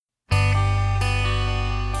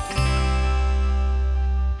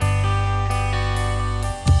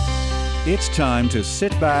It's time to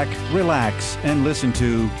sit back, relax, and listen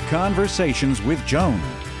to Conversations with Joan.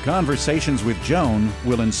 Conversations with Joan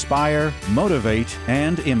will inspire, motivate,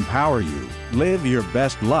 and empower you. Live your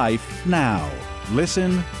best life now.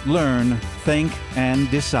 Listen, learn, think, and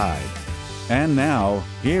decide. And now,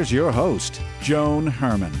 here's your host, Joan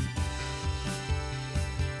Herman.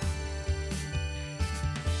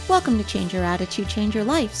 Welcome to Change Your Attitude, Change Your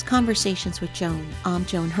Life's Conversations with Joan. I'm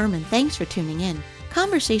Joan Herman. Thanks for tuning in.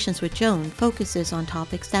 Conversations with Joan focuses on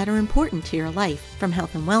topics that are important to your life, from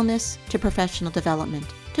health and wellness to professional development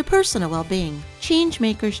to personal well-being. Change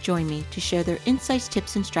makers join me to share their insights,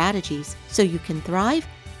 tips, and strategies so you can thrive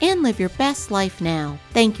and live your best life now.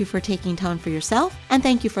 Thank you for taking time for yourself, and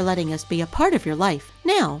thank you for letting us be a part of your life.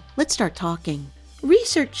 Now, let's start talking.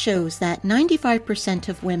 Research shows that 95%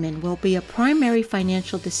 of women will be a primary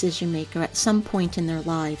financial decision maker at some point in their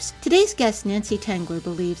lives. Today's guest, Nancy Tengler,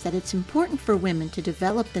 believes that it's important for women to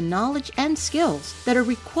develop the knowledge and skills that are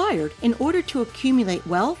required in order to accumulate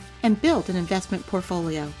wealth and build an investment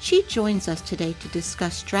portfolio. She joins us today to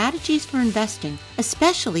discuss strategies for investing,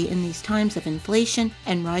 especially in these times of inflation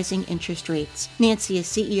and rising interest rates. Nancy is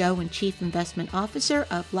CEO and Chief Investment Officer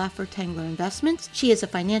of Tengler Investments. She is a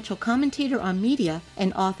financial commentator on media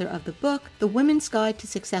and author of the book, The Women's Guide to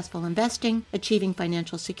Successful Investing, Achieving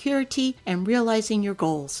Financial Security, and Realizing Your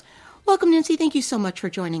Goals. Welcome, Nancy. Thank you so much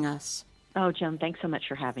for joining us. Oh, Joan, thanks so much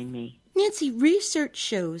for having me. Nancy, research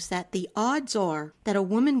shows that the odds are that a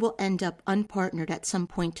woman will end up unpartnered at some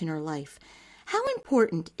point in her life. How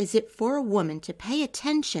important is it for a woman to pay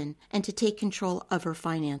attention and to take control of her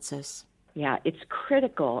finances? Yeah, it's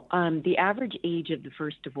critical. The average age of the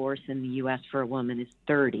first divorce in the U.S. for a woman is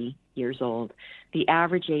 30 years old. The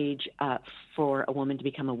average age for a woman to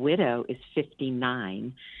become a widow is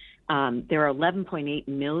 59. There are 11.8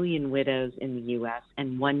 million widows in the U.S.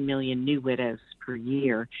 and 1 million new widows per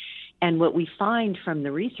year. And what we find from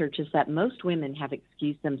the research is that most women have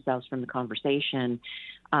excused themselves from the conversation.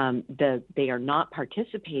 They are not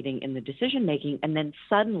participating in the decision-making. And then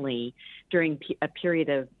suddenly, during a period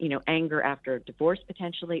of anger after divorce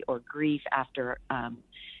potentially or grief after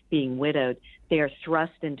being widowed, they are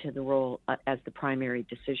thrust into the role as the primary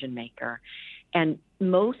decision-maker. And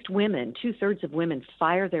most women, 2/3 of women,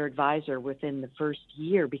 fire their advisor within the first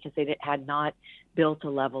year because they had not built a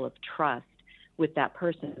level of trust with that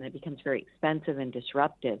person, and it becomes very expensive and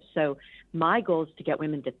disruptive. So my goal is to get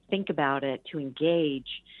women to think about it, to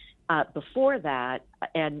engage before that,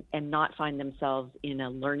 and not find themselves in a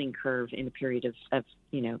learning curve in a period of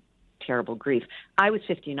terrible grief. I was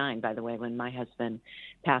 59, by the way, when my husband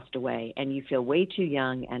passed away, and you feel way too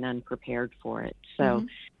young and unprepared for it. So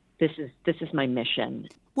this is my mission.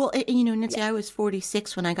 Well, Nancy, yeah. I was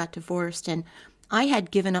 46 when I got divorced, and I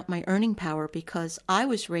had given up my earning power because I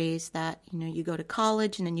was raised that, you go to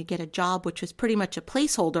college and then you get a job, which was pretty much a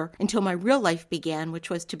placeholder until my real life began, which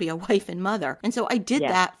was to be a wife and mother. And so I did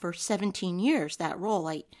that for 17 years, that role.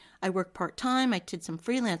 I worked part-time, I did some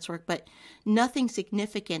freelance work, but nothing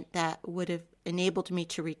significant that would have enabled me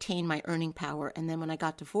to retain my earning power. And then when I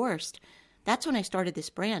got divorced, that's when I started this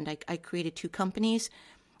brand. I created 2 companies.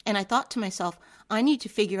 And I thought to myself, I need to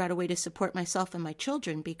figure out a way to support myself and my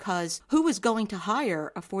children, because who was going to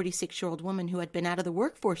hire a 46-year-old woman who had been out of the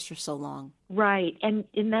workforce for so long? Right. And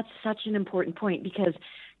that's such an important point, because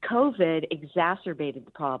COVID exacerbated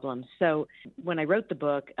the problem. So when I wrote the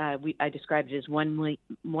book, I described it as 1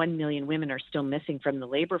 million women are still missing from the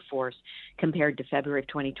labor force compared to February of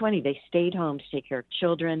 2020. They stayed home to take care of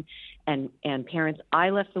children and parents. I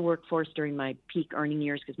left the workforce during my peak earning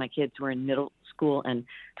years because my kids were in middle school and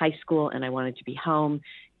high school, and I wanted to be home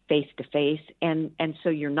face to face. And so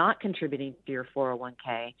you're not contributing to your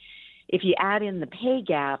 401k. If you add in the pay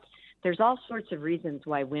gap, there's all sorts of reasons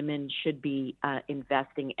why women should be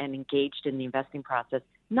investing and engaged in the investing process,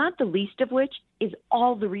 not the least of which is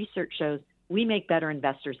all the research shows we make better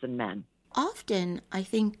investors than men. Often, I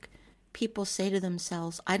think people say to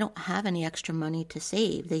themselves, I don't have any extra money to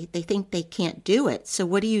save. They think they can't do it. So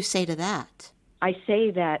what do you say to that? I say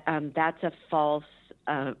that that's a false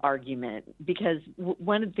argument, because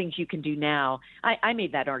one of the things you can do now, I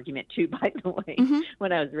made that argument too, by the way,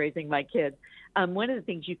 when I was raising my kids. One of the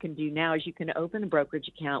things you can do now is you can open a brokerage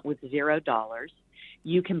account with $0.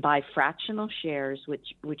 You can buy fractional shares,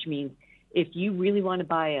 which means if you really want to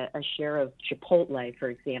buy a share of Chipotle, for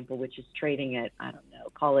example, which is trading at, I don't know,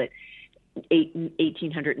 call it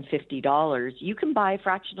 $1,850, you can buy a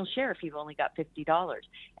fractional share if you've only got $50,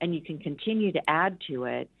 and you can continue to add to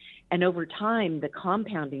it. And over time, the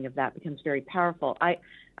compounding of that becomes very powerful. I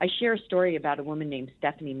share a story about a woman named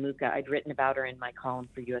Stephanie Muka. I'd written about her in my column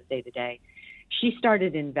for USA Today. She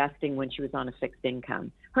started investing when she was on a fixed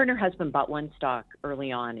income. Her and her husband bought one stock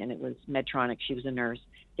early on, and it was Medtronic. She was a nurse.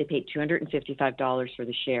 They paid $255 for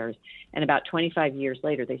the shares, and about 25 years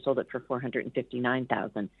later, they sold it for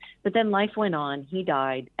 $459,000. But then life went on. He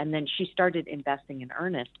died, and then she started investing in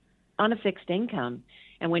earnest on a fixed income.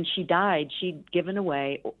 And when she died, she'd given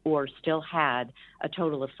away or still had a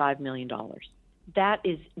total of $5 million. That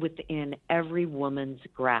is within every woman's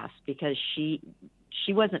grasp because she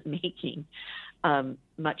wasn't making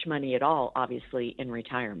much money at all, obviously, in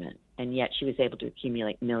retirement. And yet she was able to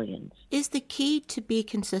accumulate millions. Is the key to be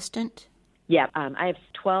consistent? Yeah. I have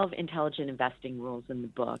 12 intelligent investing rules in the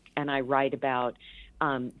book, and I write about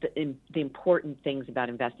the important things about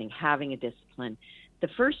investing, having a discipline. The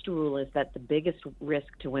first rule is that the biggest risk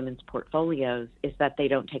to women's portfolios is that they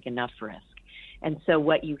don't take enough risk. And so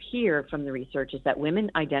what you hear from the research is that women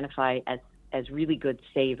identify as really good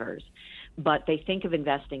savers, but they think of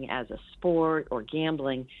investing as a sport or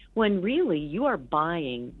gambling when really you are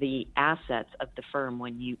buying the assets of the firm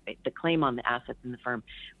the claim on the assets in the firm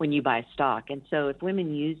when you buy a stock. And so if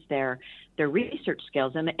women use their research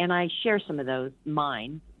skills, and I share some of those,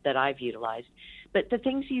 mine, that I've utilized, but the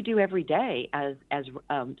things you do every day as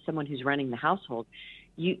someone who's running the household,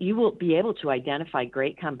 you will be able to identify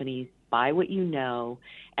great companies, buy what you know,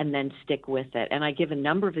 and then stick with it. And I give a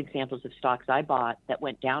number of examples of stocks I bought that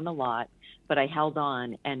went down a lot, but I held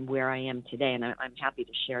on and where I am today, and I'm happy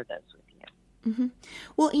to share those with you. Mm-hmm.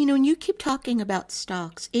 Well, and you keep talking about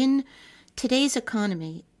stocks. In today's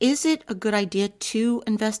economy, is it a good idea to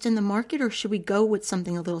invest in the market, or should we go with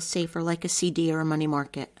something a little safer like a CD or a money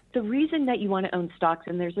market? The reason that you want to own stocks,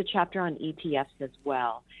 and there's a chapter on ETFs as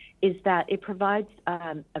well, is that it provides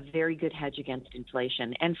a very good hedge against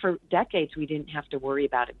inflation. And for decades, we didn't have to worry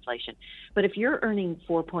about inflation. But if you're earning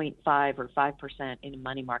 4.5 or 5% in a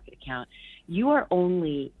money market account, you are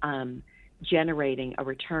only generating a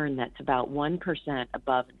return that's about 1%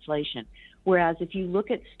 above inflation. Whereas if you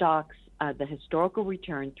look at stocks, the historical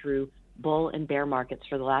return through bull and bear markets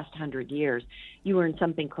for the last 100 years, you earn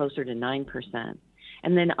something closer to 9%.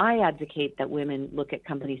 And then I advocate that women look at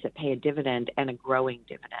companies that pay a dividend and a growing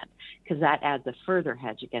dividend because that adds a further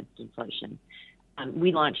hedge against inflation.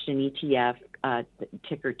 We launched an ETF,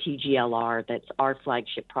 ticker TGLR, that's our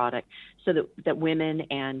flagship product, so that women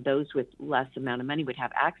and those with less amount of money would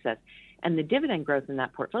have access. And the dividend growth in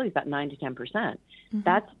that portfolio is about 9 to 10%. Mm-hmm.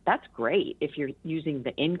 That's great if you're using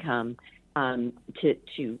the income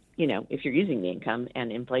if you're using the income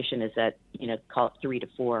and inflation is at, call it 3 to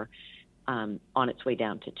 4. On its way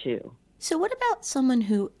down to 2. So what about someone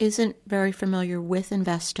who isn't very familiar with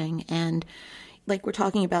investing and like we're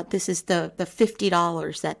talking about, this is the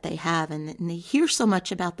 $50 that they have and they hear so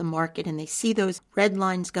much about the market and they see those red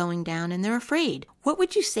lines going down and they're afraid. What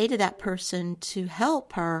would you say to that person to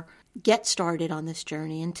help her get started on this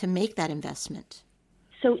journey and to make that investment?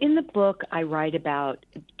 So in the book, I write about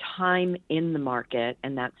time in the market,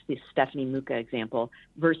 and that's the Stephanie Muka example,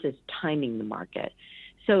 versus timing the market.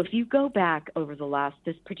 So if you go back over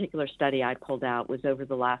this particular study I pulled out was over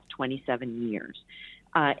the last 27 years,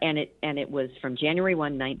 and it was from January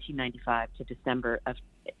 1, 1995 to December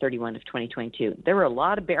 31 of 2022. There were a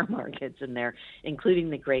lot of bear markets in there,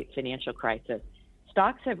 including the great financial crisis.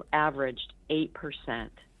 Stocks have averaged 8%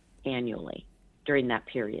 annually during that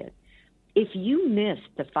period. If you miss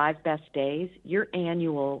the 5 best days, your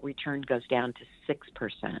annual return goes down to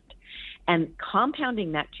 6%. And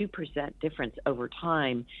compounding that 2% difference over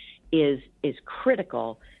time is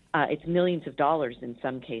critical. It's millions of dollars in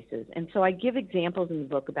some cases. And so I give examples in the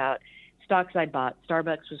book about stocks I bought.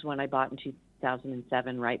 Starbucks was one I bought in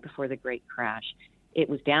 2007, right before the great crash. It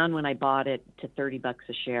was down when I bought it to $30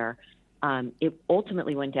 a share. It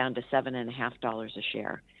ultimately went down to $7.50 a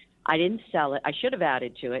share. I didn't sell it. I should have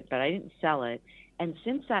added to it, but I didn't sell it. And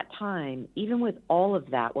since that time, even with all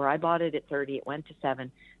of that, where I bought it at 30, it went to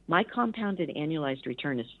 7, my compounded annualized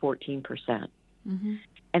return is 14%. Mm-hmm.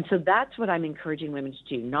 And so that's what I'm encouraging women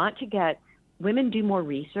to do, not to women do more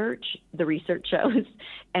research, the research shows,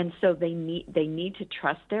 and so they need to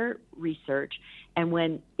trust their research.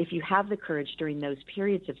 And if you have the courage during those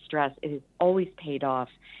periods of stress, it has always paid off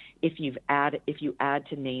if you add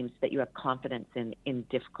to names that you have confidence in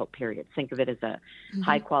difficult periods. Think of it as a mm-hmm.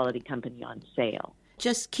 high quality company on sale.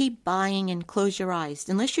 Just keep buying and close your eyes.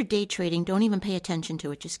 Unless you're day trading, don't even pay attention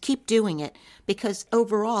to it. Just keep doing it because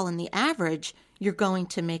overall, in the average, you're going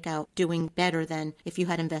to make out doing better than if you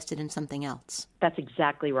had invested in something else. That's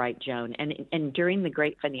exactly right, Joan. And during the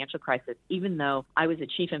great financial crisis, even though I was a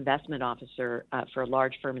chief investment officer for a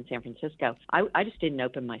large firm in San Francisco, I just didn't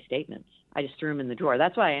open my statements. I just threw them in the drawer.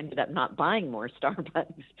 That's why I ended up not buying more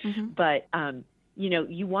Starbucks. Mm-hmm. But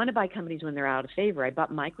you want to buy companies when they're out of favor. I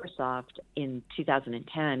bought Microsoft in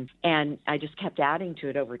 2010, and I just kept adding to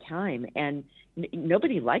it over time. And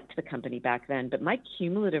nobody liked the company back then, but my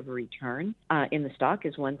cumulative return in the stock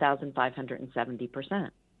is 1,570%.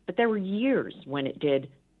 But there were years when it did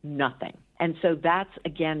nothing. And so that's,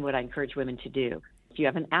 again, what I encourage women to do. If you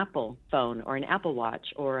have an Apple phone or an Apple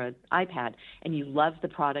Watch or an iPad and you love the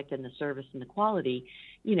product and the service and the quality,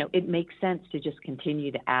 it makes sense to just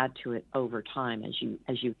continue to add to it over time as you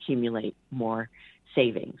accumulate more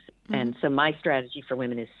savings. Mm-hmm. And so my strategy for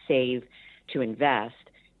women is save to invest,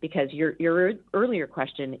 because your earlier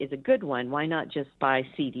question is a good one. Why not just buy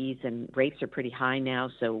CDs? And rates are pretty high now,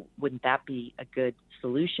 so wouldn't that be a good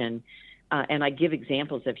solution? And I give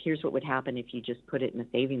examples of here's what would happen if you just put it in a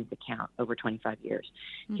savings account over 25 years.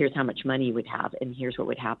 Mm-hmm. Here's how much money you would have, and here's what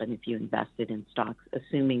would happen if you invested in stocks,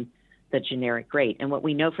 assuming the generic rate. And what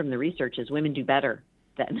we know from the research is women do better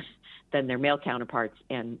than their male counterparts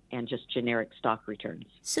and just generic stock returns.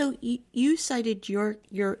 So you cited your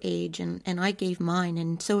age, and I gave mine.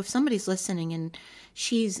 And so if somebody's listening and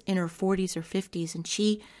she's in her 40s or 50s and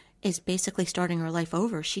she is basically starting her life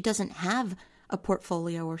over, she doesn't have a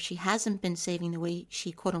portfolio or she hasn't been saving the way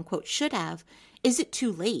she quote unquote should have, is it too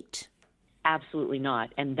late? Absolutely not.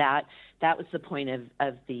 And that was the point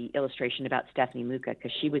of the illustration about Stephanie Muka,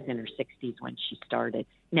 because she was in her 60s when she started.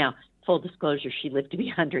 Now, full disclosure, she lived to be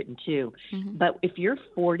 102. Mm-hmm. But if you're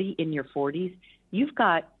 40 in your 40s, you've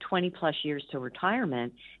got 20 plus years to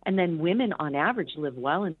retirement. And then women on average live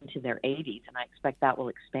well into their 80s. And I expect that will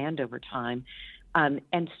expand over time.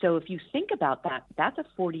 And so if you think about that, that's a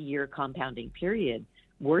 40-year compounding period,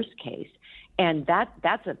 worst case. And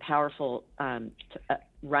that's a powerful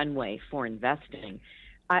runway for investing.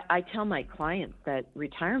 I tell my clients that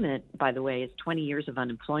retirement, by the way, is 20 years of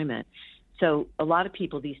unemployment. So a lot of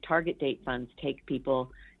people, these target date funds take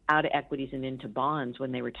people out of equities and into bonds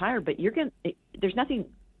when they retire, but there's nothing,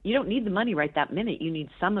 you don't need the money right that minute. You need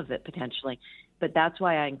some of it potentially. But that's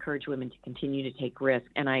why I encourage women to continue to take risk.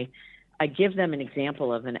 And I give them an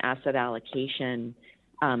example of an asset allocation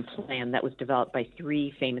plan that was developed by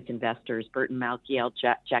three famous investors: Burton Malkiel,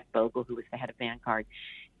 Jack Bogle, who was the head of Vanguard,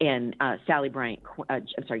 and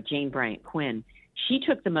Jane Bryant Quinn. She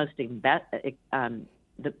took the most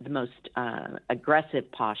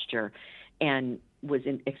aggressive posture and was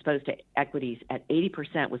exposed to equities at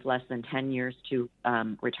 80% with less than 10 years to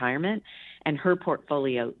retirement, and her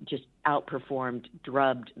portfolio just outperformed,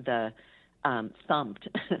 thumped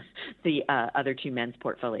the other two men's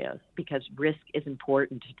portfolios, because risk is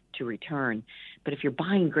important to return. But if you're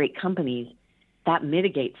buying great companies, that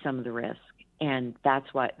mitigates some of the risk, and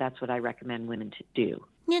that's what I recommend women to do.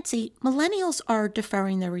 Nancy, millennials are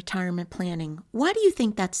deferring their retirement planning. Why do you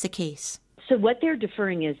think that's the case? So what they're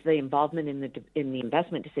deferring is the involvement in the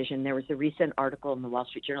investment decision. There was a recent article in the Wall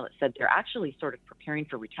Street Journal that said they're actually sort of preparing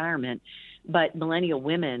for retirement, but millennial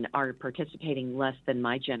women are participating less than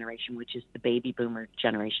my generation, which is the baby boomer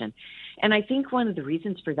generation. And I think one of the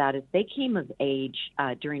reasons for that is they came of age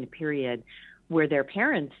during a period where their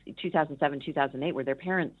parents, 2007, 2008, where their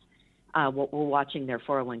parents were watching their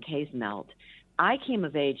 401ks melt. I came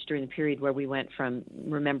of age during the period where we went from,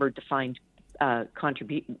 defined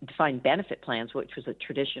benefit plans, which was a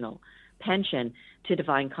traditional pension, to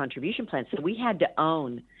defined contribution plans. So we had to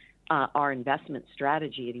own our investment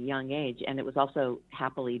strategy at a young age, and it was also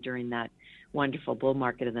happily during that wonderful bull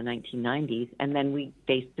market of the 1990s, and then we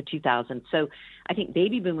faced the 2000s. So I think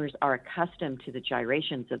baby boomers are accustomed to the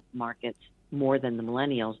gyrations of markets more than the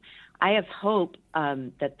millennials. I have hope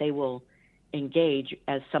that they will engage,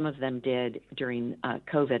 as some of them did during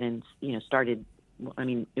COVID, and started. I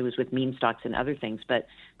mean, it was with meme stocks and other things, but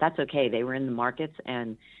that's okay. They were in the markets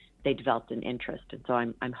and they developed an interest, and so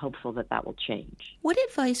I'm hopeful that will change. What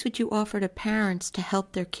advice would you offer to parents to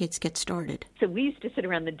help their kids get started? So we used to sit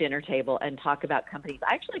around the dinner table and talk about companies.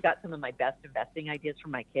 I actually got some of my best investing ideas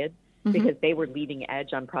from my kids because they were leading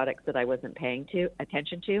edge on products that I wasn't paying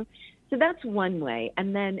attention to. So that's one way.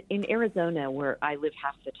 And then in Arizona, where I live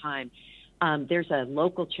half the time, there's a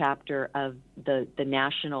local chapter of the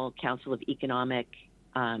National Council of Economic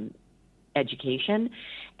Education,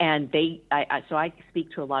 and so I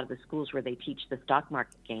speak to a lot of the schools where they teach the stock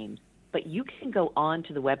market games. But you can go on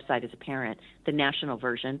to the website as a parent, the national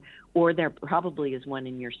version, or there probably is one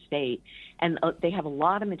in your state, and they have a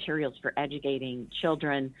lot of materials for educating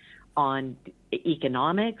children on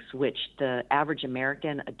economics, which the average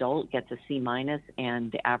American adult gets a C-,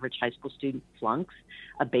 and the average high school student flunks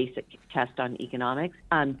a basic test on economics,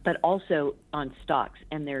 but also on stocks.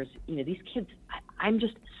 And there's, these kids, I'm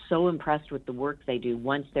just so impressed with the work they do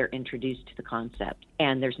once they're introduced to the concept.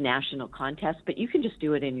 And there's national contests, but you can just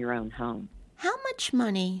do it in your own home. How much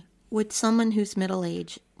money would someone who's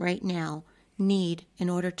middle-aged right now need in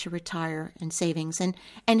order to retire in savings?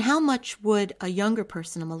 And how much would a younger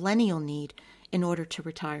person, a millennial, need in order to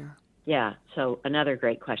retire? Yeah, so another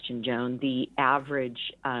great question, Joan. The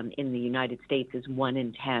average in the United States is 1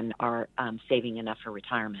 in 10 are saving enough for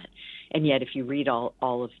retirement. And yet, if you read all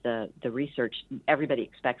of the research, everybody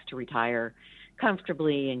expects to retire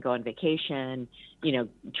comfortably and go on vacation,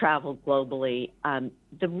 travel globally.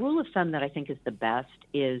 The rule of thumb that I think is the best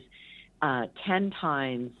is 10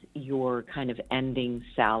 times your kind of ending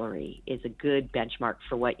salary is a good benchmark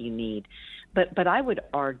for what you need. But I would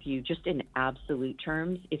argue, just in absolute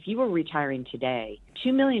terms, if you were retiring today,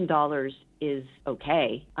 $2 million is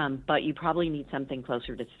okay, but you probably need something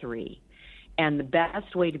closer to 3. And the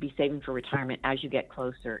best way to be saving for retirement as you get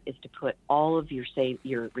closer is to put all of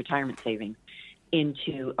your retirement savings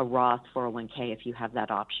into a Roth 401k if you have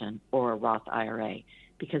that option, or a Roth IRA,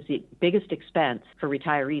 because the biggest expense for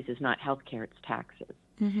retirees is not health care, it's taxes.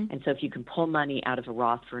 Mm-hmm. And so if you can pull money out of a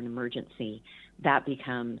Roth for an emergency, that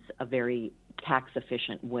becomes a very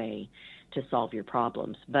tax-efficient way to solve your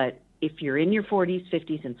problems. But if you're in your 40s,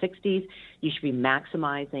 50s, and 60s, you should be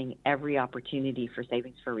maximizing every opportunity for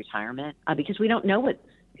savings for retirement because we don't know what's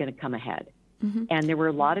going to come ahead. Mm-hmm. And there were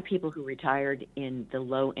a lot of people who retired in the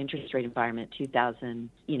low interest rate environment,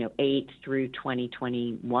 2008 through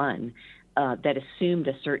 2021, that assumed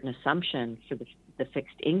a certain assumption for the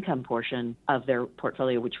fixed income portion of their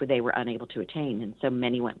portfolio, which they were unable to attain. And so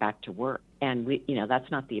many went back to work. And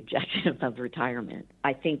that's not the objective of retirement.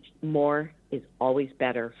 I think more is always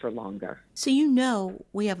better for longer. So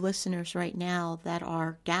we have listeners right now that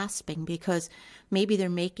are gasping because maybe they're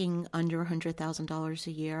making under $100,000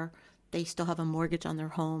 a year. They still have a mortgage on their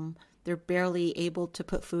home. They're barely able to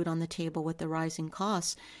put food on the table with the rising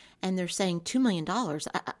costs. And they're saying $2 million.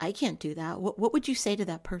 I can't do that. What would you say to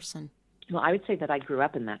that person? Well, I would say that I grew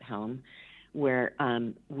up in that home where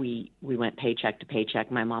we went paycheck to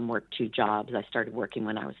paycheck. My mom worked 2 jobs. I started working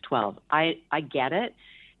when I was 12. I get it,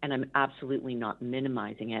 and I'm absolutely not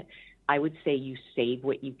minimizing it. I would say you save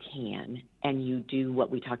what you can, and you do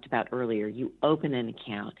what we talked about earlier. You open an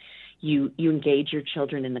account. You engage your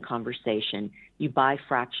children in the conversation. You buy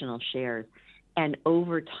fractional shares. And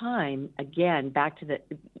over time, again, back to the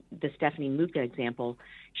Stephanie Muka example,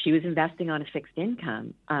 she was investing on a fixed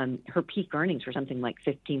income. Her peak earnings were something like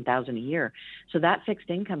 $15,000 a year. So that fixed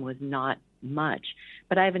income was not much.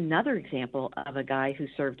 But I have another example of a guy who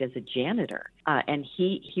served as a janitor. And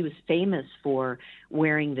he was famous for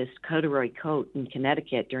wearing this corduroy coat in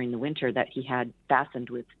Connecticut during the winter that he had fastened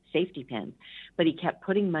with safety pins. But he kept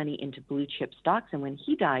putting money into blue chip stocks. And when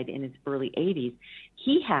he died in his early 80s,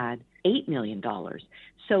 he had $8 million.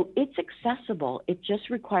 So it's accessible. It just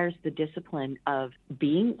requires the discipline of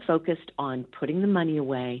being focused on putting the money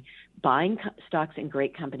away, buying stocks in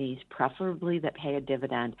great companies, preferably that pay a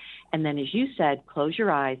dividend. And then, as you said, close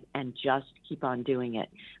your eyes and just keep on doing it.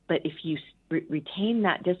 But if you retain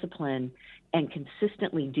that discipline and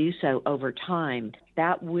consistently do so over time,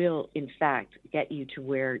 that will, in fact, get you to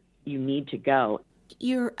where you need to go.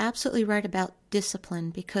 You're absolutely right about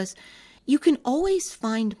discipline because you can always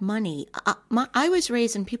find money. I was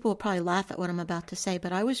raised, and people will probably laugh at what I'm about to say,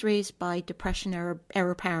 but I was raised by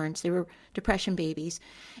Depression-era parents. They were Depression babies.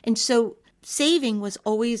 And so saving was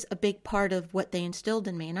always a big part of what they instilled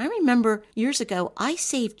in me. And I remember years ago, I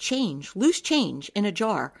saved change, loose change, in a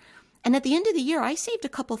jar. And at the end of the year, I saved a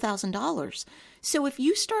couple $1,000s. So if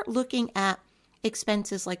you start looking at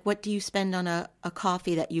expenses like what do you spend on a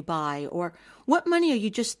coffee that you buy, or what money are you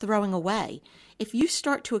just throwing away? If you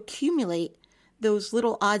start to accumulate those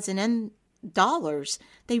little odds and end dollars,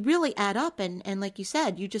 they really add up. And like you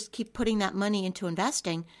said, you just keep putting that money into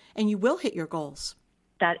investing and you will hit your goals.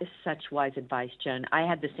 That is such wise advice, Joan. I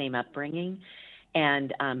had the same upbringing,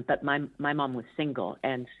 and but my mom was single,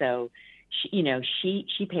 and so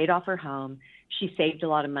she paid off her home. She saved a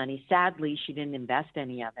lot of money. Sadly, she didn't invest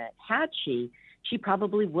any of it. Had she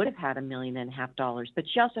probably would have had $1.5 million, but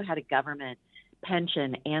she also had a government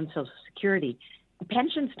pension and Social Security.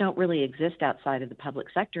 Pensions don't really exist outside of the public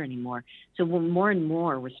sector anymore, so we're more and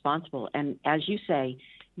more responsible. And as you say,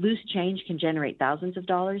 loose change can generate thousands of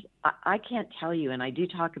dollars. I can't tell you, and I do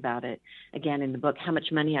talk about it again in the book, how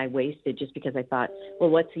much money I wasted just because I thought, well,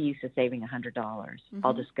 what's the use of saving $100? Mm-hmm.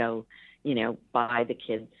 I'll just go, buy the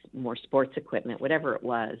kids more sports equipment, whatever it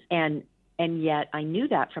was. And yet I knew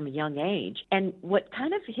that from a young age. And what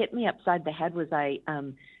kind of hit me upside the head was I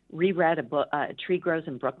reread a book, A Tree Grows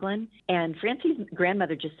in Brooklyn. And Francie's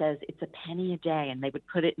grandmother just says, it's a penny a day. And they would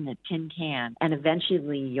put it in a tin can. And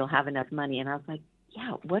eventually you'll have enough money. And I was like,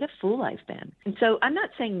 yeah, what a fool I've been. And so I'm not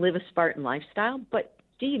saying live a Spartan lifestyle, but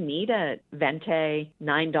Do you need a venti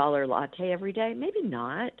 $9 latte every day? Maybe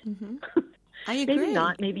not. Mm-hmm. I agree. Maybe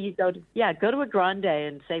not. Maybe you go to a grande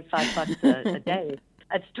and save $5 a day.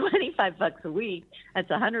 That's $25 a week.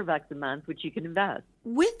 That's $100 a month, which you can invest.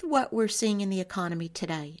 With what we're seeing in the economy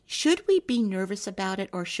today, should we be nervous about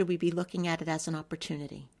it, or should we be looking at it as an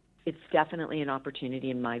opportunity? It's definitely an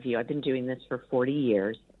opportunity in my view. I've been doing this for 40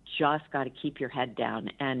 years. Just got to keep your head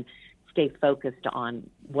down and stay focused on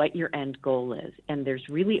what your end goal is. And there's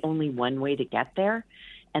really only one way to get there,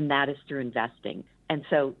 and that is through investing. And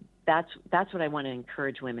so that's what I want to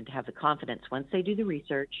encourage women to have the confidence once they do the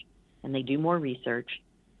research and they do more research.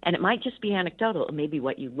 And it might just be anecdotal. It may be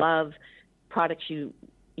what you love, products you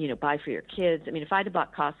buy for your kids. I mean, if I'd have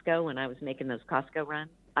bought Costco when I was making those Costco runs,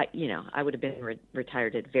 I would have been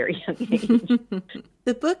retired at a very young age.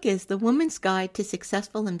 The book is The Woman's Guide to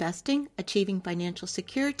Successful Investing, Achieving Financial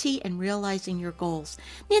Security, and Realizing Your Goals.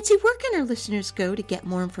 Nancy, where can our listeners go to get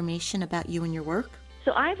more information about you and your work?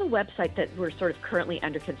 So I have a website that we're sort of currently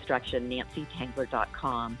under construction,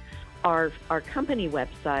 nancytengler.com. Our company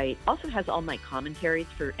website also has all my commentaries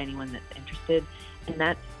for anyone that's interested, and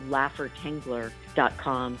that's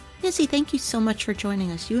laffertengler.com. Nancy, thank you so much for joining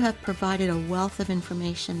us. You have provided a wealth of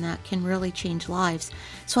information that can really change lives.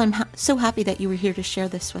 So I'm so happy that you were here to share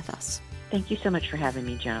this with us. Thank you so much for having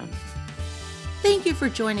me, Joan. Thank you for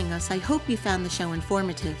joining us. I hope you found the show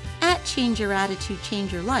informative. At Change Your Attitude,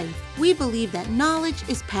 Change Your Life, we believe that knowledge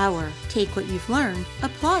is power. Take what you've learned,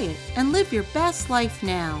 apply it, and live your best life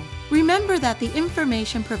now. Remember that the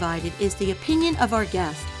information provided is the opinion of our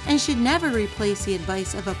guest and should never replace the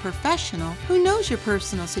advice of a professional who knows your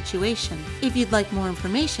personal situation. If you'd like more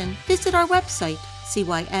information, visit our website,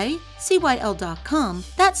 CYACYL.com.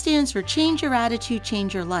 That stands for Change Your Attitude,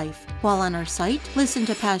 Change Your Life. While on our site, listen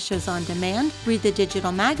to past shows on demand, read the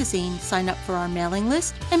digital magazine, sign up for our mailing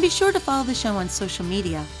list, and be sure to follow the show on social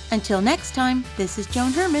media. Until next time, this is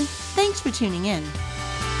Joan Herman. Thanks for tuning in.